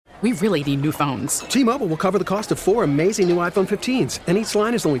We really need new phones. T-Mobile will cover the cost of 4 amazing new iPhone 15s, and each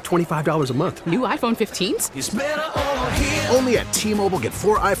line is only $25 a month. New iPhone 15s? It's better over here. Only at T-Mobile, get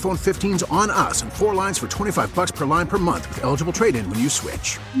 4 iPhone 15s on us and 4 lines for $25 per line per month with eligible trade-in when you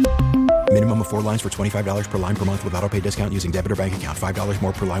switch. Minimum of 4 lines for $25 per line per month with autopay discount using debit or bank account. $5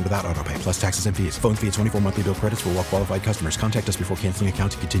 more per line without autopay, plus taxes and fees. Phone fee at 24 monthly bill credits for well-qualified customers. Contact us before canceling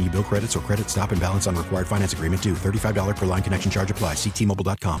account to continue bill credits or credit stop and balance on required finance agreement due. $35 per line connection charge applies. See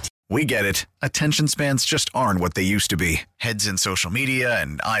T-Mobile.com. We get it. Attention spans just aren't what they used to be. Heads in social media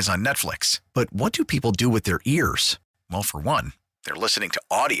and eyes on Netflix. But what do people do with their ears? Well, for one, they're listening to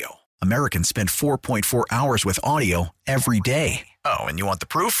audio. Americans spend 4.4 hours with audio every day. Oh, and you want the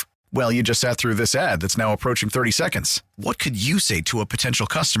proof? Well, you just sat through this ad that's now approaching 30 seconds. What could you say to a potential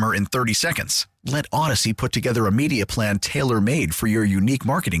customer in 30 seconds? Let Odyssey put together a media plan tailor-made for your unique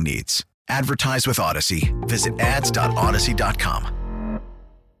marketing needs. Advertise with Odyssey. Visit ads.odyssey.com.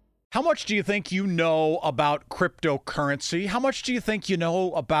 How much do you think you know about cryptocurrency? How much do you think you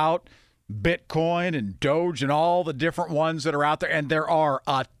know about Bitcoin and Doge and all the different ones that are out there? And there are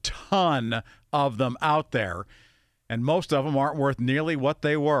a ton of them out there. And most of them aren't worth nearly what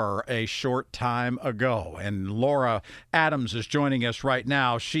they were a short time ago. And Laura Adams is joining us right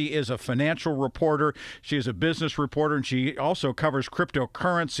now. She is a financial reporter. She is a business reporter, and she also covers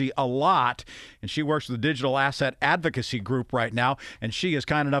cryptocurrency a lot. And she works with the Digital Asset Advocacy Group right now. And she is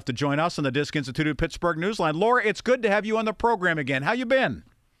kind enough to join us on the Disc Institute Pittsburgh Newsline. Laura, it's good to have you on the program again. How you been?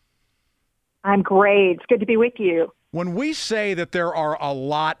 I'm great. It's good to be with you. When we say that there are a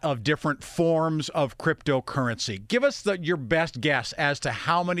lot of different forms of cryptocurrency, give us your best guess as to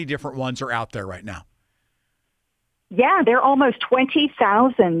how many different ones are out there right now. Yeah, there are almost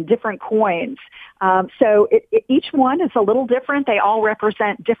 20,000 different coins. So each one is a little different. They all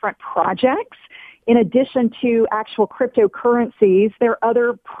represent different projects. In addition to actual cryptocurrencies, there are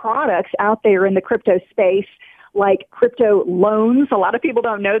other products out there in the crypto space like crypto loans. A lot of people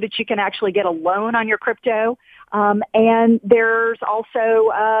don't know that you can actually get a loan on your crypto. And there's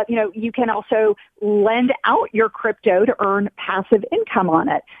also, you can also lend out your crypto to earn passive income on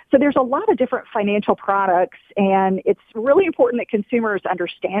it. So there's a lot of different financial products, and it's really important that consumers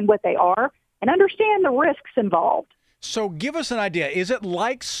understand what they are and understand the risks involved. So give us an idea. Is it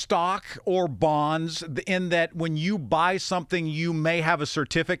like stock or bonds in that when you buy something, you may have a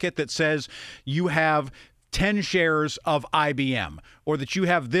certificate that says you have 10 shares of IBM, or that you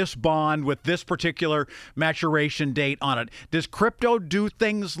have this bond with this particular maturation date on it? Does crypto do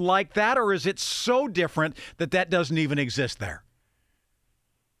things like that, or is it so different that that doesn't even exist there?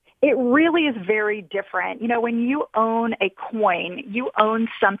 It really is very different. You know, when you own a coin, you own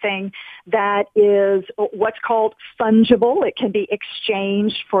something that is what's called fungible. It can be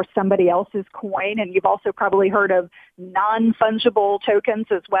exchanged for somebody else's coin. And you've also probably heard of non-fungible tokens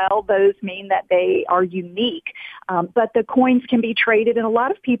as well. Those mean that they are unique. But the coins can be traded, and a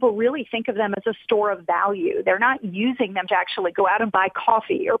lot of people really think of them as a store of value. They're not using them to actually go out and buy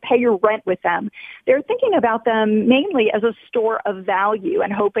coffee or pay your rent with them. They're thinking about them mainly as a store of value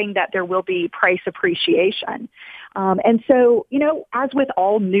and hoping that there will be price appreciation. And so, you know, as with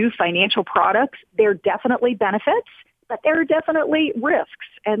all new financial products, there are definitely benefits, but there are definitely risks.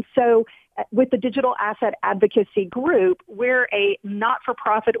 And so with the Digital Asset Advocacy Group, we're a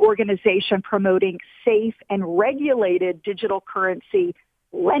not-for-profit organization promoting safe and regulated digital currency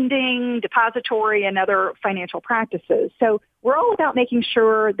lending, depository, and other financial practices. So we're all about making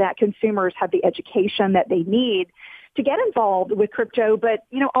sure that consumers have the education that they need to get involved with crypto, but,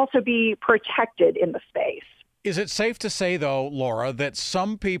 you know, also be protected in the space. Is it safe to say, though, Laura, that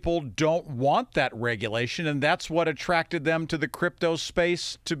some people don't want that regulation, and that's what attracted them to the crypto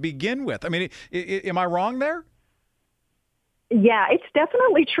space to begin with? I mean, am I wrong there? Yeah, it's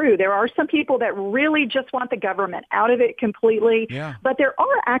definitely true. There are some people that really just want the government out of it completely. Yeah. But there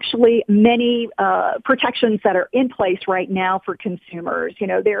are actually many protections that are in place right now for consumers. You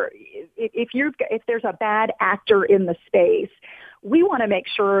know, if there's a bad actor in the space, we want to make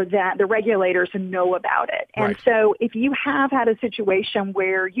sure that the regulators know about it. And Right. so if you have had a situation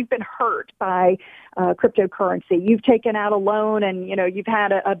where you've been hurt by cryptocurrency, you've taken out a loan and, you know, you've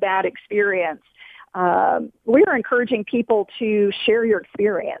had a bad experience, we're encouraging people to share your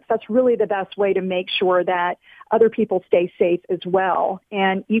experience. That's really the best way to make sure that other people stay safe as well.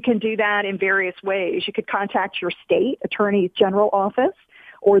 And you can do that in various ways. You could contact your state attorney general office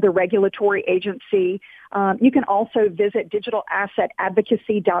or the regulatory agency. You can also visit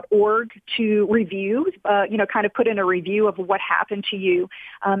digitalassetadvocacy.org to review, kind of put in a review of what happened to you.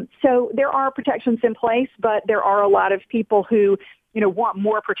 So there are protections in place, but there are a lot of people who want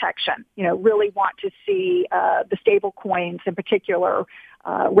more protection, really want to see the stable coins in particular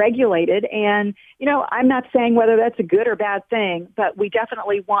regulated. And, I'm not saying whether that's a good or bad thing, but we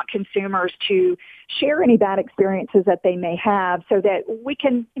definitely want consumers to share any bad experiences that they may have so that we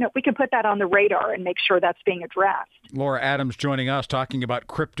can put that on the radar and make sure that's being addressed. Laura Adams joining us talking about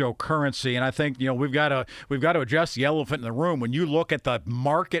cryptocurrency. And I think, we've got to address the elephant in the room. When you look at the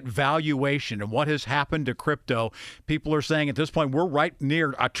market valuation and what has happened to crypto, people are saying at this point, we're right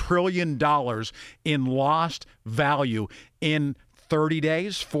near $1 trillion in lost value in 30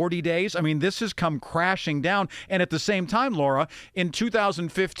 days, 40 days. I mean, this has come crashing down. And at the same time, Laura, in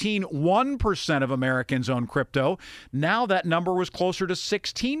 2015, 1% of Americans owned crypto. Now that number was closer to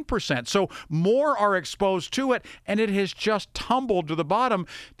 16%. So more are exposed to it, and it has just tumbled to the bottom.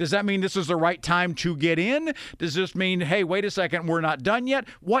 Does that mean this is the right time to get in? Does this mean, hey, wait a second, we're not done yet?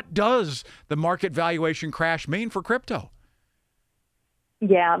 What does the market valuation crash mean for crypto?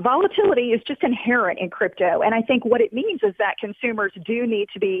 Yeah, volatility is just inherent in crypto. And I think what it means is that consumers do need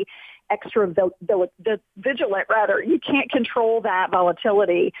to be extra vigilant, rather. You can't control that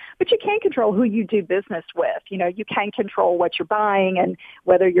volatility, but you can control who you do business with. You can control what you're buying and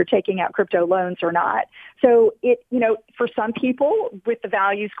whether you're taking out crypto loans or not. So for some people with the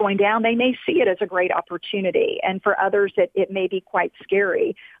values going down, they may see it as a great opportunity. And for others, it may be quite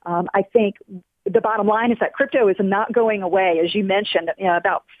scary. I think the bottom line is that crypto is not going away. As you mentioned,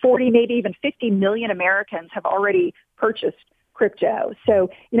 about 40, maybe even 50 million Americans have already purchased crypto. So,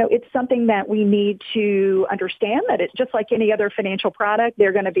 it's something that we need to understand, that it's just like any other financial product. There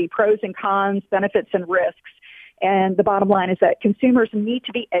are going to be pros and cons, benefits and risks. And the bottom line is that consumers need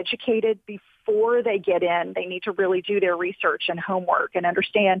to be educated before they get in. They need to really do their research and homework and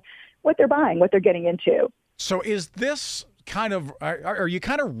understand what they're buying, what they're getting into. So is this are you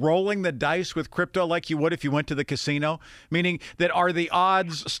kind of rolling the dice with crypto like you would if you went to the casino? Meaning that are the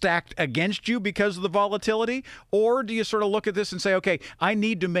odds stacked against you because of the volatility? Or do you sort of look at this and say, okay, I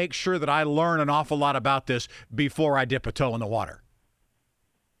need to make sure that I learn an awful lot about this before I dip a toe in the water?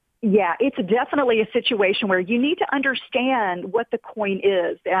 Yeah, it's definitely a situation where you need to understand what the coin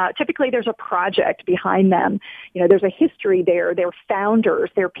is. Typically, there's a project behind them. There's a history there. There are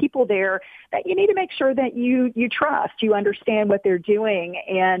founders. There are people there that you need to make sure that you trust, you understand what they're doing,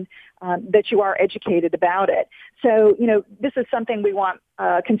 and that you are educated about it. So, this is something we want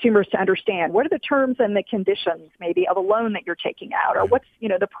consumers to understand. What are the terms and the conditions, maybe, of a loan that you're taking out, or what's,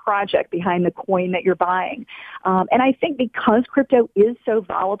 the project behind the coin that you're buying? And I think because crypto is so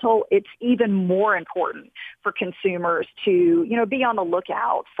volatile, it's even more important for consumers to, be on the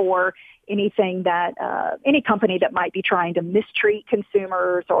lookout for anything that, any company that might be trying to mistreat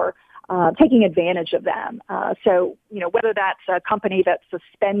consumers or taking advantage of them. So, whether that's a company that's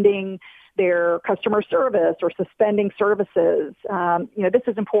suspending their customer service or suspending services, this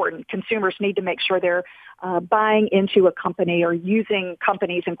is important. Consumers need to make sure they're buying into a company or using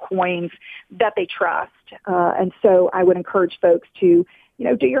companies and coins that they trust. And so I would encourage folks to,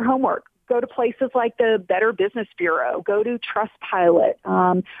 do your homework. Go to places like the Better Business Bureau. Go to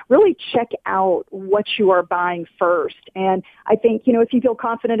Trustpilot. Really check out what you are buying first. And I think, if you feel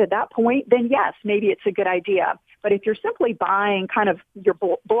confident at that point, then yes, maybe it's a good idea. But if you're simply buying, you're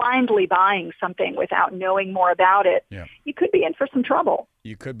blindly buying something without knowing more about it, you could be in for some trouble.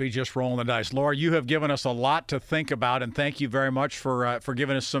 You could be just rolling the dice. Laura, you have given us a lot to think about, and thank you very much for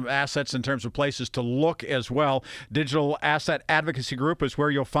giving us some assets in terms of places to look as well. Digital Asset Advocacy Group is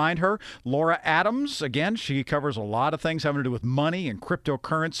where you'll find her. Laura Adams, again, she covers a lot of things having to do with money and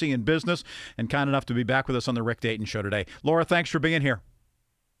cryptocurrency and business, and kind enough to be back with us on the Rick Dayton Show today. Laura, thanks for being here.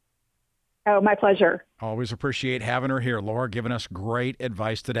 Oh, my pleasure. Always appreciate having her here. Laura, giving us great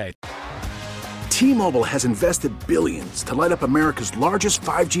advice today. T-Mobile has invested billions to light up America's largest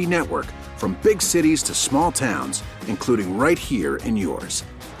 5G network, from big cities to small towns, including right here in yours.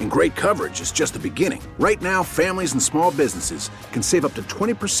 And great coverage is just the beginning. Right now, families and small businesses can save up to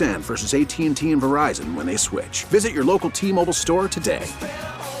 20% versus AT&T and Verizon when they switch. Visit your local T-Mobile store today.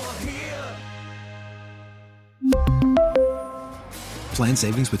 Plan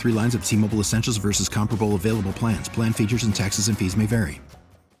savings with 3 lines of T-Mobile Essentials versus comparable available plans. Plan features and taxes and fees may vary.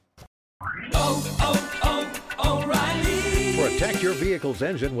 Protect your vehicle's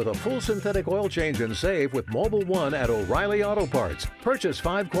engine with a full synthetic oil change and save with Mobil 1 at O'Reilly Auto Parts. Purchase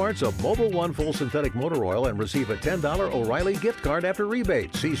 5 quarts of Mobil 1 full synthetic motor oil and receive a $10 O'Reilly gift card after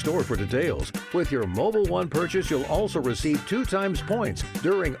rebate. See store for details. With your Mobil 1 purchase, you'll also receive 2 times points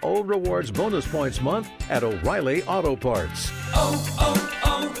during O Rewards Bonus Points Month at O'Reilly Auto Parts.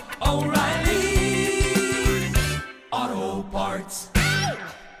 O'Reilly.